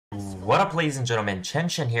What up, ladies and gentlemen, Chen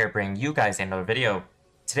here bringing you guys another video.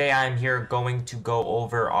 Today I'm here going to go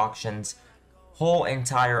over Akshan's whole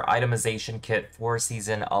entire itemization kit for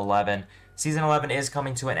Season 11. Season 11 is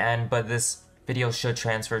coming to an end, but this video should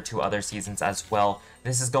transfer to other seasons as well.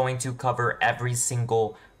 This is going to cover every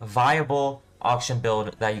single viable Akshan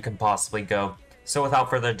build that you can possibly go. So without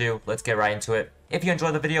further ado, let's get right into it. If you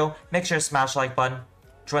enjoyed the video, make sure to smash the like button,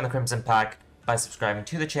 join the Crimson Pack by subscribing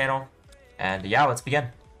to the channel, and yeah, let's begin.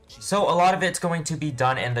 So a lot of it's going to be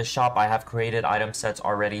done in the shop. I have created item sets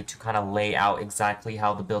already to kind of lay out exactly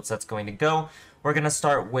how the build set's going to go. We're going to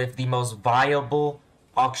start with the most viable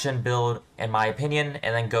Akshan build, in my opinion,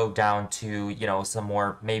 and then go down to, you know, some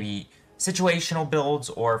more maybe situational builds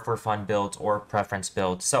or for fun builds or preference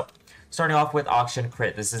builds. So starting off with Akshan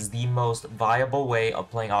Crit. This is the most viable way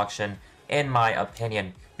of playing Akshan, in my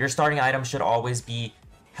opinion. Your starting item should always be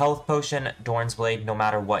Health Potion, Dorn's Blade, no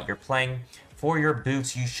matter what you're playing. For your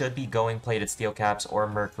boots, you should be going Plated Steel Caps or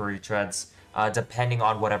Mercury Treads, depending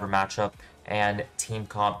on whatever matchup and team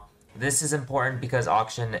comp. This is important because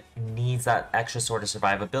Akshan needs that extra sort of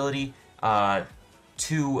survivability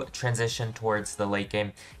to transition towards the late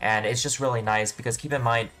game. And it's just really nice because keep in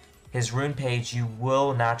mind, his rune page, you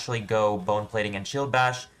will naturally go Bone Plating and Shield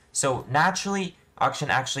Bash. So naturally, Akshan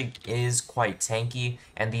actually is quite tanky,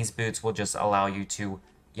 and these boots will just allow you to,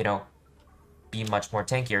 you know, be much more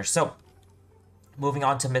tankier. So moving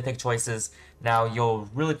on to mythic choices. Now, you'll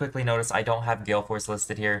really quickly notice I don't have Gale Force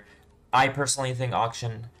listed here. I personally think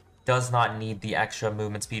Akshan does not need the extra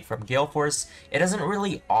movement speed from Gale Force. It doesn't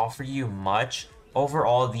really offer you much.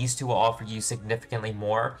 Overall, these two will offer you significantly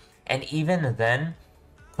more. And even then,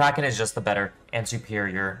 Kraken is just the better and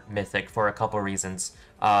superior mythic for a couple reasons.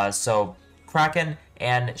 So Kraken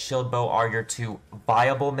and Shield Bow are your two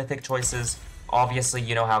viable mythic choices. Obviously,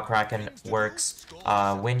 you know how Kraken works.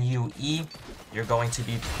 When you E, you're going to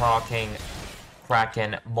be proccing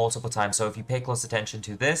Kraken multiple times. So if you pay close attention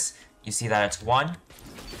to this, you see that it's 1,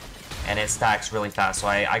 and it stacks really fast. So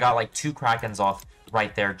I got like 2 Krakens off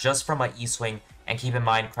right there just from an E-swing. And keep in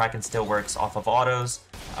mind, Kraken still works off of autos.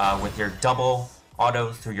 With your double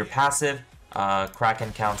auto through your passive,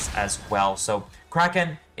 Kraken counts as well. So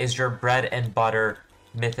Kraken is your bread and butter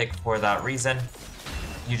mythic for that reason.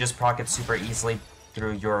 You just proc it super easily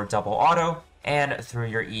through your double auto and through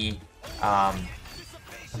your E,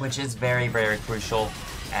 which is very, very crucial.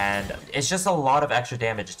 And it's just a lot of extra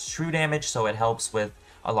damage. It's true damage, so it helps with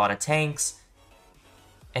a lot of tanks.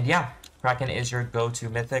 And yeah, Kraken is your go-to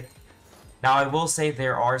mythic. Now, I will say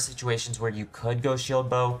there are situations where you could go Shield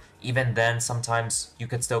Bow. Even then, sometimes you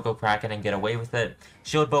could still go Kraken and get away with it.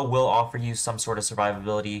 Shield Bow will offer you some sort of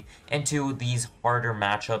survivability into these harder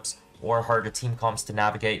matchups or harder team comps to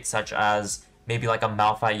navigate, such as maybe like a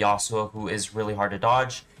Malphite Yasuo who is really hard to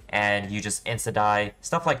dodge and you just insta-die,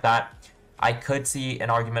 stuff like that. I could see an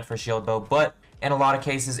argument for Shield Bow, but in a lot of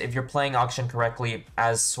cases, if you're playing Akshan correctly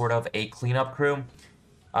as sort of a cleanup crew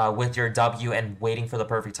with your W and waiting for the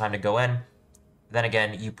perfect time to go in, then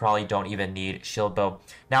again, you probably don't even need Shield Bow.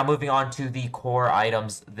 Now, moving on to the core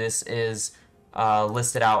items, this is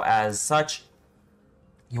listed out as such.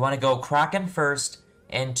 You want to go Kraken first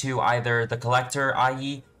into either the Collector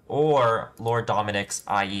IE or Lord Dominic's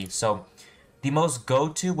IE. So the most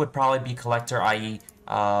go-to would probably be Collector IE,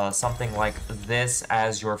 something like this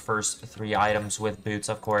as your first 3 items with boots,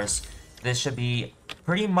 of course. This should be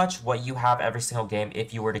pretty much what you have every single game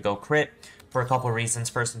if you were to go crit, for a couple of reasons.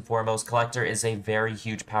 First and foremost, Collector is a very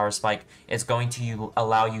huge power spike. It's going to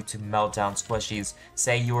allow you to melt down squishies.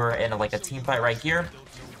 Say you were in like a team fight right here,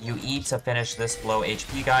 you E to finish this low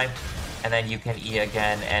HP guy, and then you can E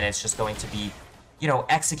again, and it's just going to be, you know,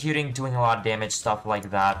 executing, doing a lot of damage, stuff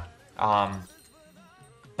like that.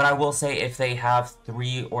 But I will say if they have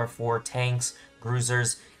 3 or 4 tanks,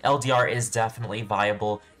 bruisers, LDR is definitely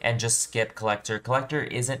viable, and just skip Collector. Collector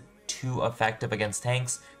isn't too effective against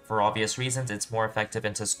tanks for obvious reasons. It's more effective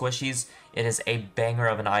into squishies. It is a banger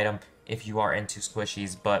of an item if you are into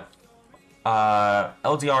squishies, but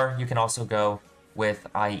LDR you can also go with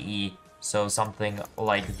IE. So something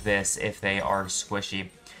like this if they are squishy.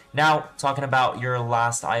 Now, talking about your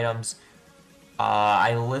last items,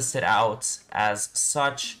 I listed out as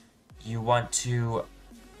such. You want to,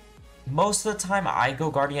 most of the time I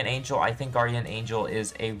go Guardian Angel. I think Guardian Angel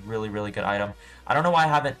is a really, really good item. I don't know why I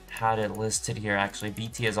haven't had it listed here, actually.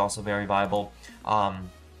 BT is also very viable. My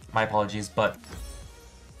apologies, but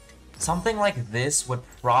something like this would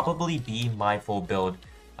probably be my full build.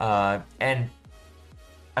 And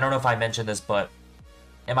I don't know if I mentioned this, but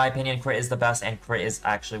in my opinion, crit is the best, and crit is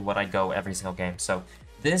actually what I go every single game. So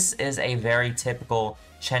this is a very typical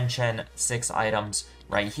Chen 6 items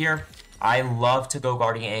right here. I love to go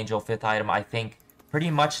Guardian Angel 5th item. I think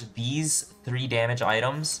pretty much these 3 damage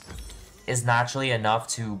items is naturally enough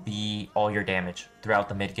to be all your damage throughout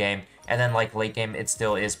the mid game. And then like late game, it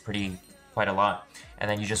still is quite a lot. And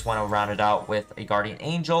then you just want to round it out with a Guardian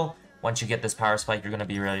Angel. Once you get this power spike, you're going to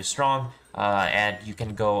be really strong, and you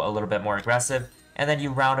can go a little bit more aggressive. And then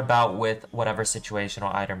you round about with whatever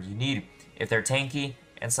situational item you need. If they're tanky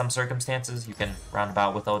in some circumstances, you can round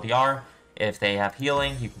about with ODR. If they have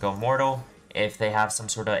healing, you can go Mortal. If they have some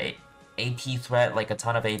sort of AP threat, like a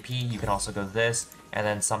ton of AP, you can also go this. And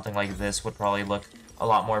then something like this would probably look a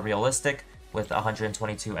lot more realistic with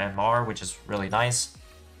 122 MR, which is really nice.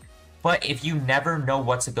 But if you never know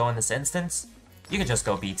what to go in this instance, you can just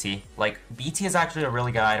go BT. Like, BT is actually a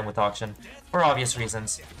really good item with Auction for obvious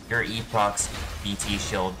reasons. Your E procs BT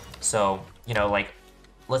shield. So, you know, like,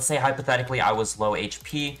 let's say hypothetically I was low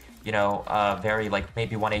HP, you know, very, like,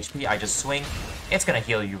 maybe 1 HP, I just swing, it's gonna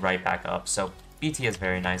heal you right back up. So, BT is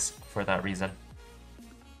very nice for that reason.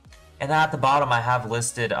 And then at the bottom, I have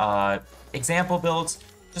listed example builds,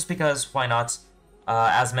 just because, why not?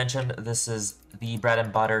 As mentioned, this is the bread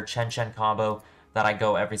and butter Chen combo that I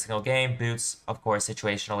go every single game. Boots, of course,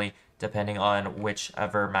 situationally, depending on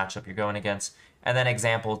whichever matchup you're going against. And then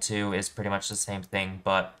example 2 is pretty much the same thing,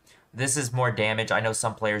 but this is more damage. I know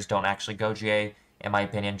some players don't actually go GA. In my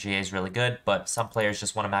opinion, GA is really good, but some players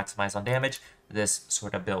just want to maximize on damage. This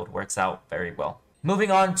sort of build works out very well.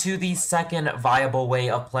 Moving on to the second viable way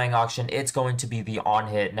of playing Auction, it's going to be the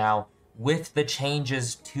on-hit. Now, with the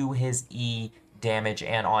changes to his E damage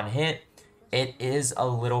and on-hit, it is a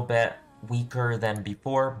little bit weaker than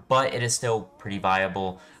before, but it is still pretty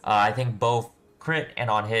viable. I think both crit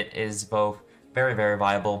and on-hit is both very, very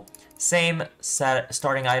viable. Same set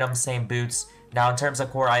starting items, same boots. Now, in terms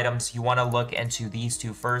of core items, you want to look into these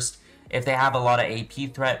two first. If they have a lot of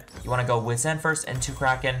AP threat, you want to go Wits End first into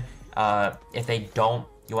Kraken. If they don't,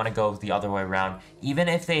 you want to go the other way around. Even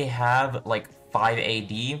if they have like 5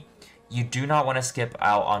 AD, you do not want to skip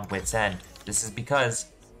out on Wits End. This is because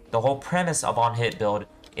the whole premise of on-hit build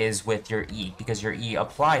is with your E, because your E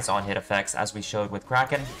applies on-hit effects, as we showed with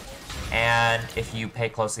Kraken. And if you pay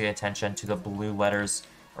closely attention to the blue letters,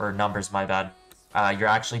 or numbers, my bad, you're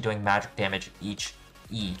actually doing magic damage each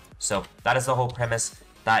E. So that is the whole premise.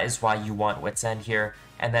 That is why you want Wits End here.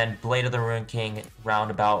 And then Blade of the Ruined King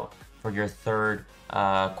roundabout for your third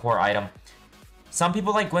core item. Some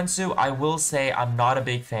people like Guinsoo. I will say I'm not a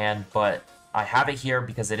big fan, but I have it here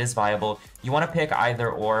because it is viable. You want to pick either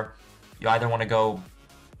or. You either want to go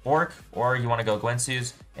Bork or you want to go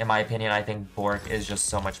Guinsoo's. In my opinion, I think Bork is just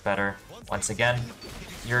so much better. Once again,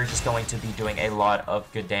 you're just going to be doing a lot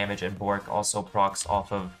of good damage, and Bork also procs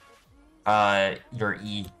off of your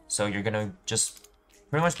E. So you're going to just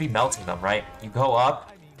pretty much be melting them, right? You go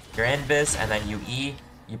up, you're Invis, and then you E,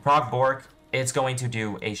 you proc Bork, it's going to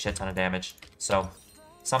do a shit ton of damage. So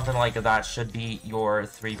something like that should be your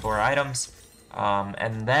 3-4 items.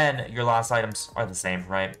 And then your last items are the same,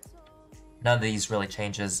 right? None of these really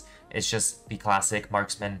changes. It's just the classic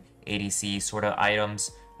marksman ADC sort of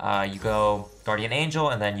items. You go Guardian Angel,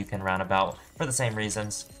 and then you can round about for the same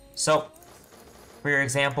reasons. So for your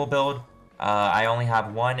example build, I only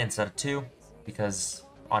have 1 instead of 2 because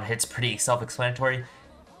on-hit's pretty self-explanatory.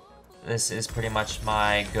 This is pretty much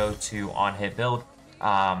my go-to on-hit build.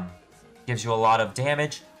 Gives you a lot of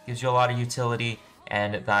damage, gives you a lot of utility,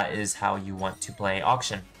 and that is how you want to play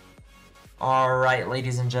Auction. Alright,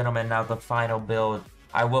 ladies and gentlemen, now the final build.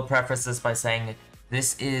 I will preface this by saying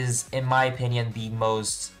this is, in my opinion, the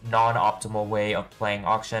most non-optimal way of playing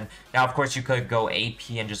Auction. Now, of course, you could go AP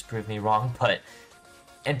and just prove me wrong, but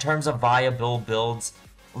in terms of viable builds,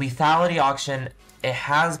 Lethality Auction, it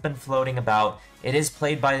has been floating about. It is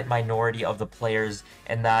played by a minority of the players,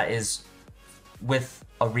 and that is with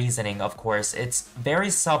a reasoning, of course. It's very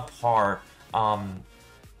subpar.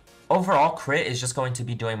 Overall, crit is just going to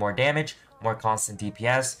be doing more damage, more constant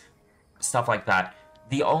DPS, stuff like that.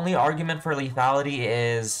 The only argument for lethality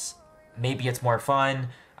is maybe it's more fun,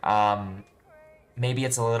 maybe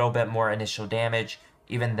it's a little bit more initial damage.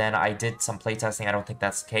 Even then, I did some playtesting, I don't think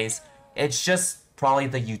that's the case. It's just probably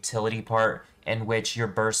the utility part in which you're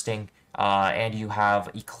bursting, and you have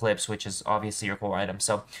Eclipse, which is obviously your core item.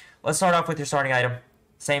 So let's start off with your starting item.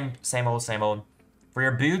 Same old, same old. For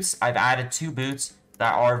your boots, I've added 2 boots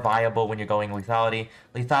that are viable when you're going lethality.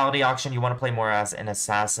 Lethality Auction, you want to play more as an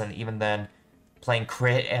assassin. Even then, playing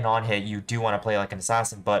crit and on-hit, you do want to play like an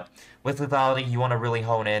assassin. But with lethality, you want to really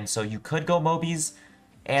hone in. So you could go Mobies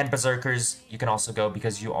and Berserkers. You can also go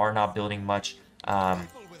because you are not building much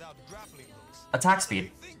attack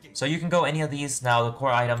speed. So you can go any of these. Now, the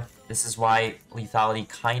core item, this is why lethality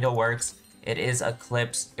kind of works. it is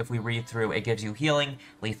Eclipse. If we read through, it gives you healing,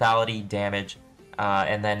 lethality, damage,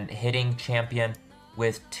 and then hitting champion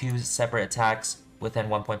with 2 separate attacks within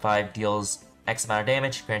 1.5 deals X amount of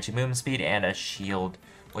damage, grants you movement speed, and a shield,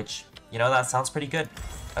 which, you know, that sounds pretty good.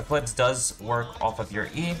 Eclipse does work off of your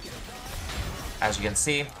E, as you can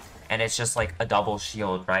see, and it's just like a double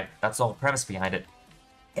shield, right? That's the whole premise behind it.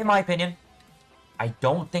 In my opinion, I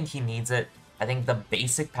don't think he needs it. I think the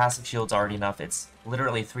basic passive shield's already enough. It's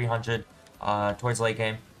literally 300 towards late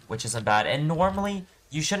game, which isn't bad. And normally,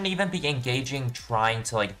 you shouldn't even be engaging trying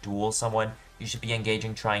to like duel someone. You should be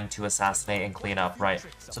engaging trying to assassinate and clean up, right?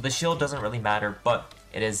 So the shield doesn't really matter, but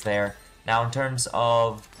it is there. Now in terms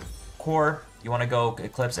of core, you want to go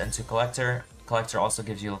Eclipse into Collector. Collector also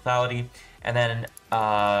gives you lethality. And then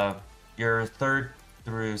your 3rd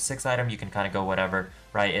through 6th item, you can kind of go whatever,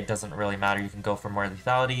 right? It doesn't really matter. You can go for more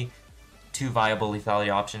lethality. 2 viable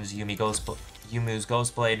lethality options, Yumu's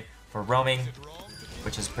Ghostblade for roaming,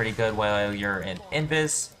 which is pretty good while you're in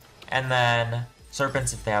Invis. And then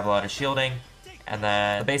Serpents if they have a lot of shielding. And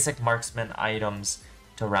then the basic marksman items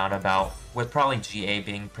to round about, with probably GA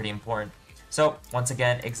being pretty important. So, once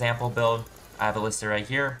again, example build, I have it listed right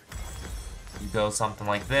here. You go something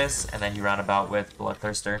like this, and then you round about with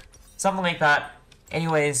Bloodthirster. Something like that.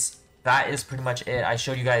 Anyways, that is pretty much it. I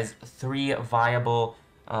showed you guys 3 viable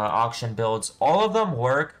auction builds. All of them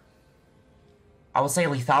work. I would say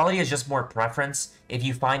lethality is just more preference. If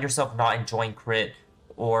you find yourself not enjoying crit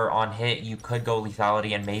or on hit, you could go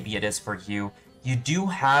lethality, and maybe it is for you. You do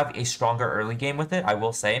have a stronger early game with it, I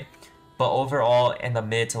will say. But overall, in the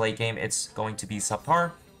mid to late game, it's going to be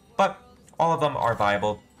subpar. But all of them are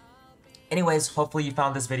viable. Anyways, hopefully you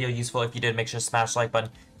found this video useful. If you did, make sure to smash the like button,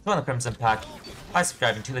 join the Crimson Pack by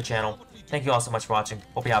subscribing to the channel. Thank you all so much for watching.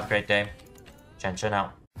 Hope you have a great day. Chen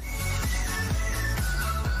out.